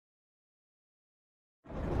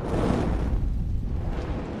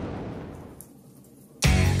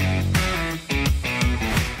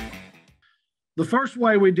The first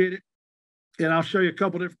way we did it, and I'll show you a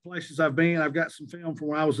couple different places I've been. I've got some film from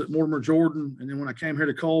when I was at Mortimer Jordan, and then when I came here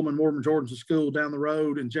to Coleman, Mortimer Jordan's a school down the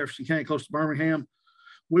road in Jefferson County, close to Birmingham.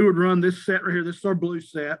 We would run this set right here. This is our blue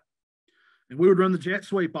set, and we would run the jet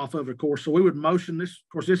sweep off of it, of course. So we would motion this. Of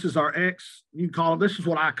course, this is our X. You can call it. This is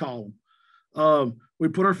what I call them. We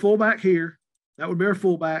put our fullback here. That would be our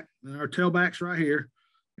fullback, and our tailback's right here.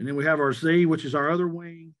 And then we have our Z, which is our other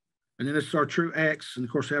wing. And then this is our true X. And,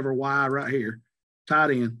 of course, we have our Y right here, tied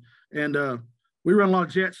in. And we run a lot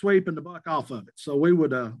of jet sweep and the buck off of it. So we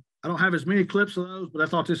would I don't have as many clips of those, but I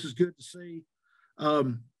thought this is good to see.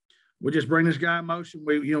 We just bring this guy in motion.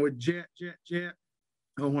 We jet.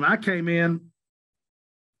 When I came in,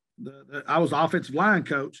 I was the offensive line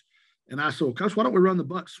coach. And I said, well, Coach, why don't we run the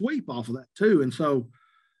buck sweep off of that too? And so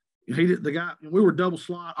he did, the guy, we were double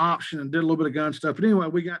slot option and did a little bit of gun stuff. But anyway,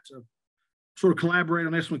 we got to sort of collaborate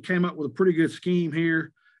on this one, came up with a pretty good scheme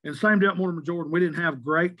here. And same deal at Mortimer Jordan. We didn't have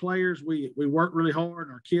great players. We worked really hard,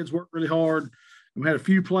 and our kids worked really hard. And we had a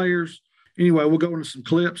few players. Anyway, we'll go into some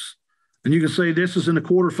clips. And you can see this is in the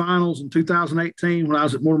quarterfinals in 2018 when I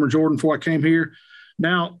was at Mortimer Jordan before I came here.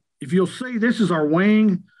 Now, if you'll see, this is our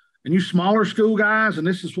wing. And you smaller school guys, and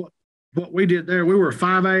this is what we did there. We were a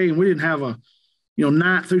 5A, and we didn't have a,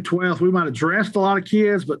 9th through 12th. We might have dressed a lot of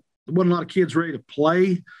kids, but there wasn't a lot of kids ready to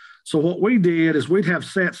play. So what we did is we'd have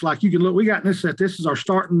sets like you can look. We got in this set. This is our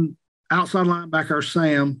starting outside linebacker, our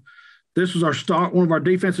Sam. This was one of our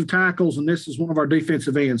defensive tackles, and this is one of our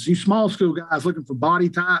defensive ends. You small school guys looking for body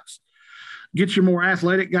types, get your more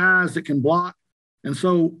athletic guys that can block. And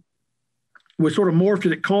so we sort of morphed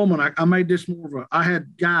it at Coleman. I made this more of I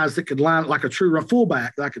had guys that could line like a true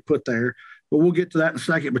fullback that I could put there, but we'll get to that in a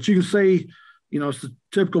second. But you can see, it's the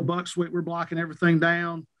typical buck sweep. We're blocking everything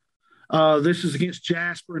down. This is against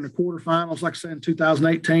Jasper in the quarterfinals, like I said, in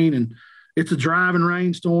 2018. And it's a driving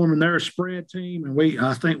rainstorm, and they're a spread team. And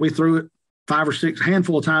I think we threw it 5 or 6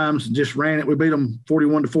 handful of times and just ran it. We beat them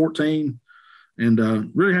 41-14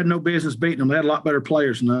 and really had no business beating them. They had a lot better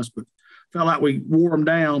players than us, but felt like we wore them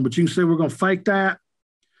down. But you can see we're going to fake that.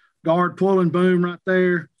 Guard pulling, boom, right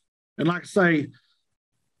there. And like I say,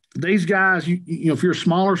 these guys, if you're a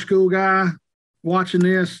smaller school guy watching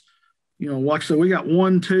this, like I said, we got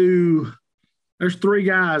 1, 2, there's 3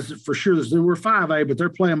 guys for sure. We're 5A, but they're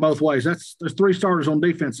playing both ways. There's 3 starters on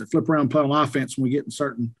defense that flip around and play on offense when we get in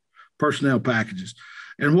certain personnel packages.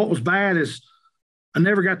 And what was bad is I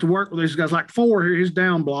never got to work with these guys. Like 4 here, his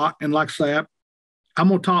down block. And like I say, I'm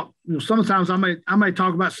going to talk, sometimes I may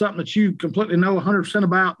talk about something that you completely know 100%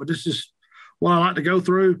 about, but this is what I like to go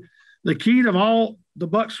through. The key to all the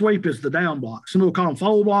buck sweep is the down block. Some people call them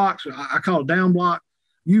fold blocks. I call it down block.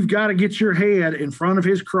 You've got to get your head in front of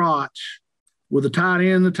his crotch with the tight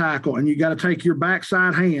end and the tackle, and you got to take your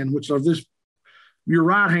backside hand, which is your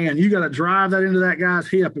right hand. You got to drive that into that guy's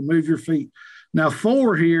hip and move your feet. Now,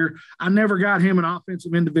 4 here, I never got him an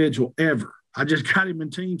offensive individual ever. I just got him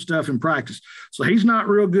in team stuff in practice. So he's not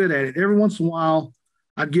real good at it. Every once in a while,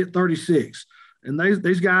 I'd get 36. And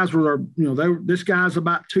these guys were, this guy's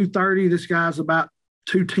about 230. This guy's about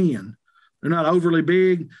 210. They're not overly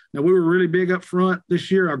big. Now, we were really big up front this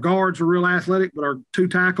year. Our guards were real athletic, but our 2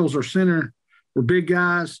 tackles, our center, were big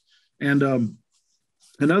guys. And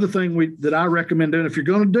another thing that I recommend doing, if you're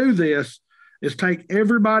going to do this, is take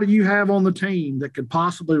everybody you have on the team that could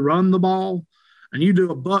possibly run the ball, and you do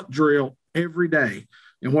a buck drill every day.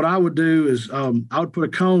 And what I would do is I would put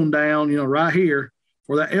a cone down, right here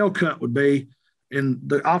where that L cut would be. And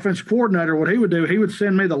the offensive coordinator, what he would do, he would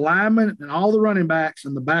send me the linemen and all the running backs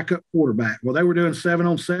and the backup quarterback. Well, they were doing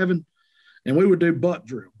 7-on-7, and we would do buck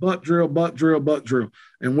drill.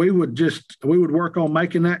 And we would work on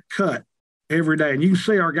making that cut every day. And you can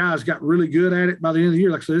see our guys got really good at it by the end of the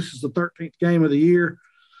year. Like I said, this is the 13th game of the year.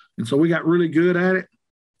 And so we got really good at it.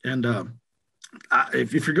 And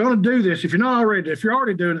if you're going to do this, if you're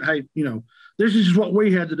already doing it, hey, this is just what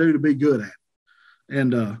we had to do to be good at it.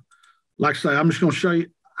 And like I say, I'm just going to show you.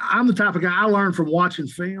 I'm the type of guy I learned from watching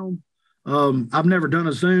film. I've never done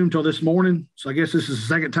a Zoom till this morning, so I guess this is the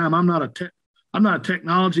second time. I'm not a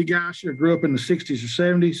technology guy. I should have grew up in the 60s or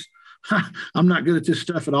 70s. I'm not good at this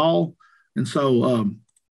stuff at all. And so,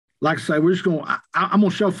 like I say, I'm going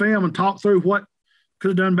to show film and talk through what could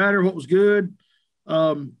have done better, what was good.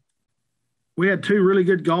 We had 2 really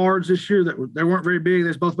good guards this year they weren't very big. They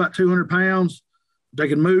was both about 200 pounds. They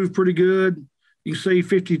can move pretty good. You can see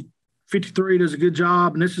 53 does a good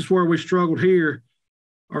job. And this is where we struggled here.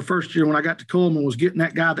 Our first year when I got to Coleman was getting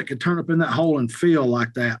that guy that could turn up in that hole and feel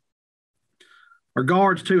like that. Our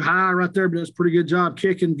guard's too high right there, but does a pretty good job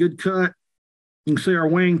kicking, good cut. You can see our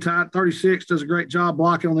wing tight, 36, does a great job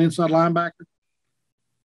blocking on the inside linebacker.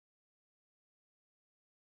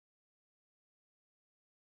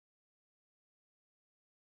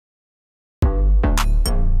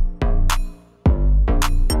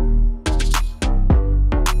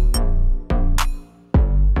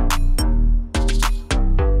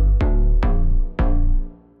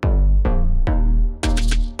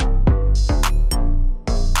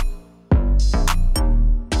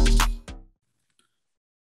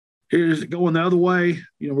 Here's it going the other way.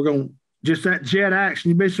 We're going just that jet action.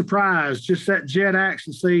 You'd be surprised. Just that jet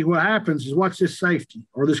action. See what happens is watch this safety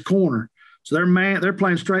or this corner. So they're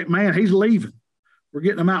playing straight man. He's leaving. We're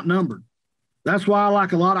getting them outnumbered. That's why I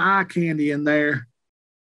like a lot of eye candy in there.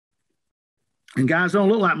 And guys don't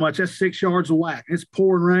look like much. That's 6 yards of whack. It's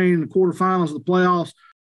pouring rain in the quarterfinals of the playoffs.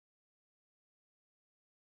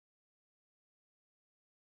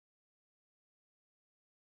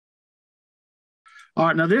 All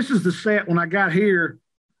right, now this is the set when I got here,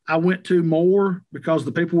 I went to more because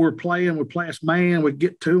the people were playing would play us man. We'd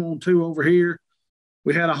get 2-on-2 over here.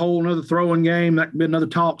 We had a whole another throwing game. That could be another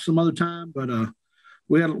talk some other time. But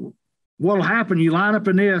what'll happen, you line up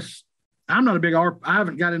in this. I'm not a big I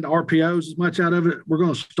haven't got into RPOs as much out of it. We're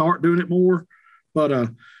going to start doing it more. But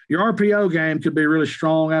your RPO game could be really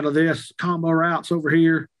strong out of this. Combo routes over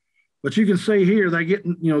here. But you can see here,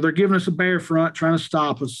 they're giving us a bear front, trying to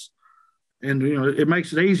stop us. And, it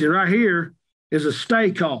makes it easy. Right here is a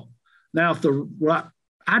stay call. Now,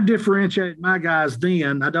 I differentiated my guys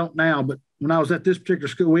then. I don't now, but when I was at this particular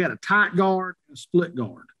school, we had a tight guard and a split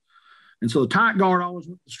guard. And so the tight guard always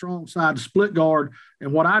went the strong side, the split guard.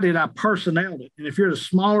 And what I did, I personneled it. And if you're at a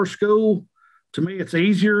smaller school, to me, it's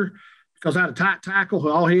easier because I had a tight tackle.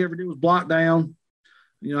 All he ever did was block down.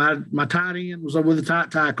 My tight end was with a tight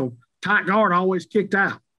tackle. Tight guard always kicked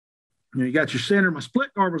out. You got your center. My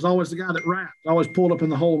split guard was always the guy that wrapped, always pulled up in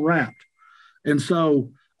the hole and wrapped. And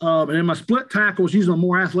so, and then my split tackle was using a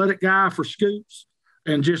more athletic guy for scoops.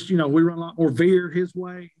 And just, we run a lot more veer his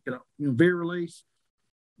way, veer release.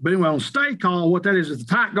 But anyway, on stay call, what that is the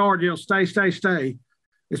tight guard yells, stay, stay, stay.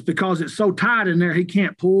 It's because it's so tight in there, he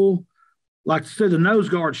can't pull. Like I said, the nose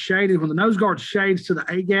guard's shaded. When the nose guard shades to the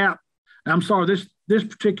A gap, and I'm sorry, this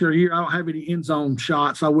particular year, I don't have any end zone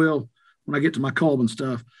shots. I will when I get to my Coleman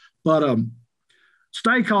stuff. But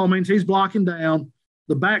stay call means he's blocking down.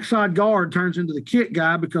 The backside guard turns into the kick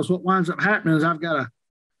guy because what winds up happening is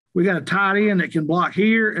we got a tight end that can block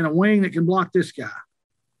here and a wing that can block this guy.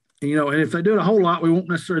 And if they do it a whole lot, we won't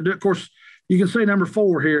necessarily do it. Of course, you can see number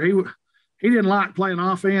 4 here. He didn't like playing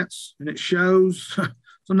offense, and it shows.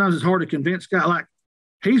 Sometimes it's hard to convince guys. Like,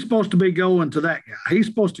 he's supposed to be going to that guy. He's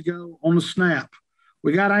supposed to go on the snap.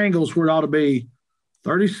 We got angles where it ought to be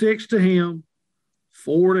 36 to him,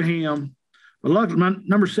 4 to him. But luckily, my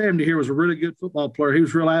number 70 here was a really good football player. He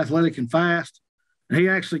was real athletic and fast, and he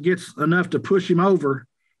actually gets enough to push him over,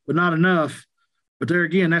 but not enough. But there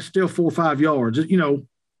again, that's still 4 or 5 yards.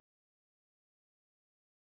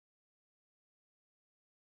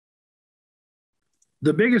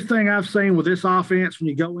 The biggest thing I've seen with this offense when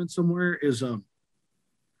you go in somewhere is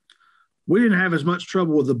we didn't have as much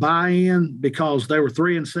trouble with the buy-in because they were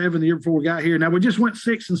 3-7 the year before we got here. Now, we just went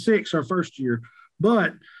 6-6 our first year,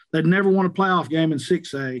 but they'd never won a playoff game in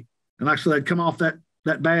 6A. And like I said, they'd come off that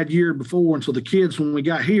bad year before. And so the kids, when we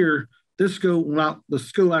got here, this school, the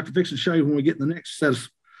school after fixing to show you when we get in the next set of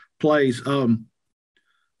plays, they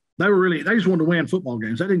just wanted to win football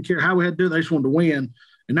games. They didn't care how we had to do it. They just wanted to win.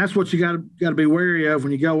 And that's what you got to be wary of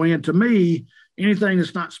when you go in. To me, anything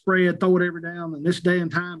that's not spread, throw it every down. And this day and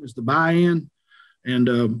time is the buy-in.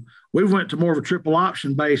 And we went to more of a triple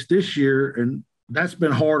option base this year, and that's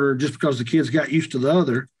been harder just because the kids got used to the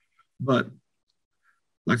other. But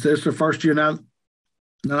like I said, it's their first year now.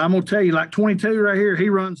 Now I'm going to tell you, like 22 right here, he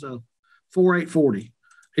runs a 4.840.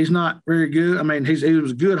 He's not very good. I mean, he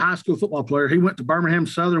was a good high school football player. He went to Birmingham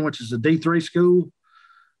Southern, which is a D3 school,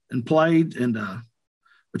 and played. And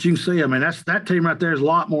but you can see, I mean, that team right there is a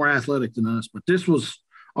lot more athletic than us. But this was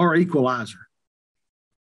our equalizer.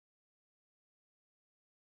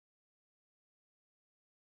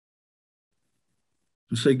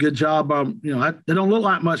 You see, good job. They don't look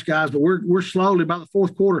like much, guys, but we're slowly by the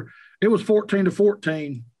fourth quarter. It was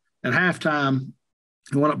 14-14 at halftime.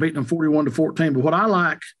 We wound up beating them 41-14. But what I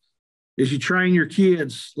like is you train your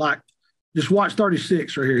kids like just watch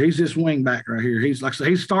 36 right here. He's this wing back right here. He's like I said,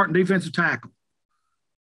 he's starting defensive tackle.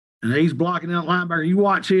 And he's blocking out linebacker. You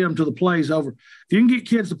watch him till the play's over. If you can get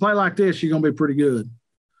kids to play like this, you're going to be pretty good.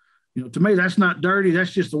 To me, that's not dirty.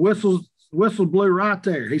 That's just the whistle blew right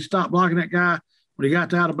there. He stopped blocking that guy when he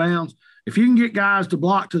got to out of bounds. If you can get guys to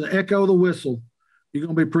block to the echo of the whistle, you're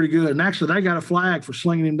going to be pretty good. And actually, they got a flag for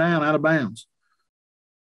slinging him down out of bounds.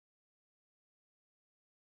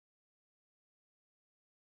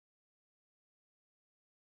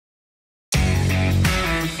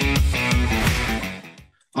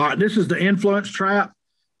 All right, this is the influence trap.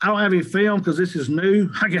 I don't have any film because this is new.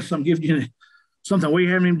 I guess I'm giving you something we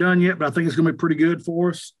haven't even done yet, but I think it's going to be pretty good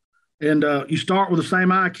for us. And you start with the same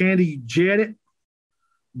eye candy. You jet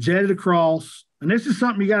it across. And this is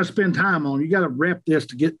something you got to spend time on. You got to rep this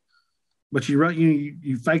to get but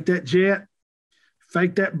you fake that jet,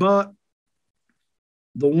 fake that buck.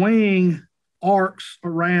 The wing arcs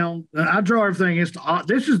around. And I draw everything.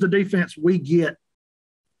 This is the defense we get.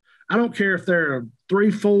 I don't care if they're a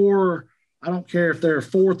 3-4. I don't care if they're a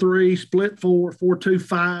 4-3, split 4,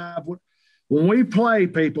 4-2-5. When we play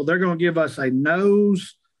people, they're going to give us a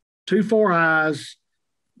nose, 2 4 eyes,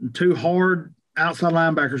 and 2 hard outside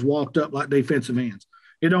linebackers walked up like defensive ends.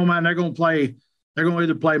 It don't matter. They're going to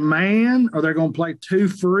either play man or they're going to play 2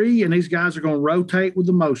 free, and these guys are going to rotate with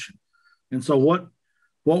the motion. And so what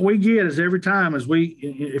we get is every time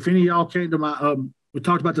if any of y'all came to my we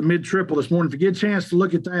talked about the mid triple this morning. If you get a chance to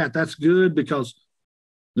look at that, that's good, because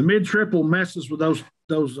the mid triple messes with those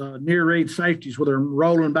near read safeties where they're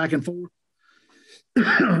rolling back and forth.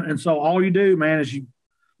 And so all you do, man, is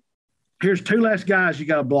here's 2 less guys you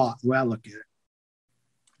got to block. The way I look at it,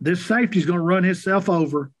 this safety is going to run himself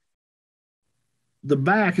over. The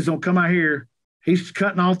back is going to come out here. He's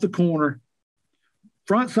cutting off the corner.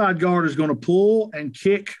 Front side guard is going to pull and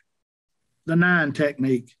kick the 9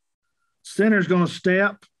 technique. Center is going to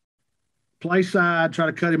step, play side, try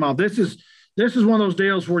to cut him off. This is one of those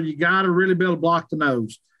deals where you got to really be able to block the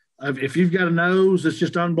nose. If you've got a nose that's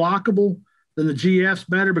just unblockable, then the GF's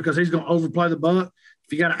better because he's going to overplay the buck.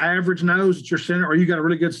 If you got an average nose at your center, or you got a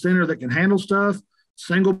really good center that can handle stuff,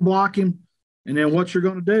 single block him. And then what you're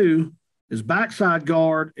going to do is backside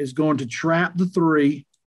guard is going to trap the 3.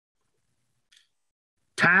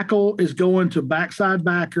 Tackle is going to backside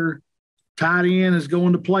backer. Tight end is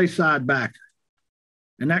going to play side backer.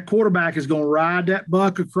 And that quarterback is going to ride that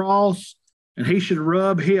buck across, and he should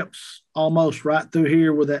rub hips almost right through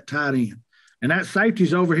here with that tight end. And that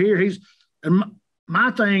safety's over here. And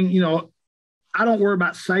my thing, I don't worry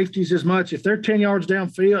about safeties as much. If they're 10 yards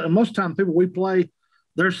downfield, and most of the time people we play,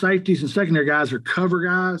 their safeties and secondary guys are cover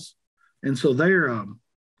guys. And so they're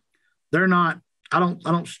not, I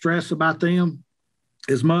don't stress about them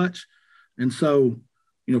as much. And so,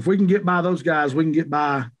 if we can get by those guys, we can get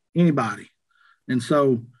by anybody. And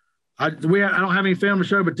so I don't have any film to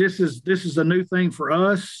show, but this is a new thing for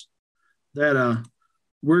us that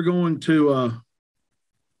we're going to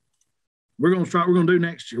do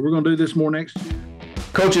next year. We're going to do this more next year.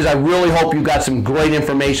 Coaches, I really hope you got some great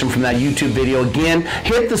information from that YouTube video. Again,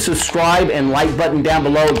 hit the subscribe and like button down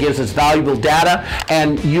below. It gives us valuable data,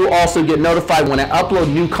 and you also get notified when I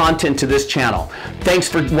upload new content to this channel. Thanks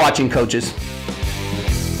for watching, coaches.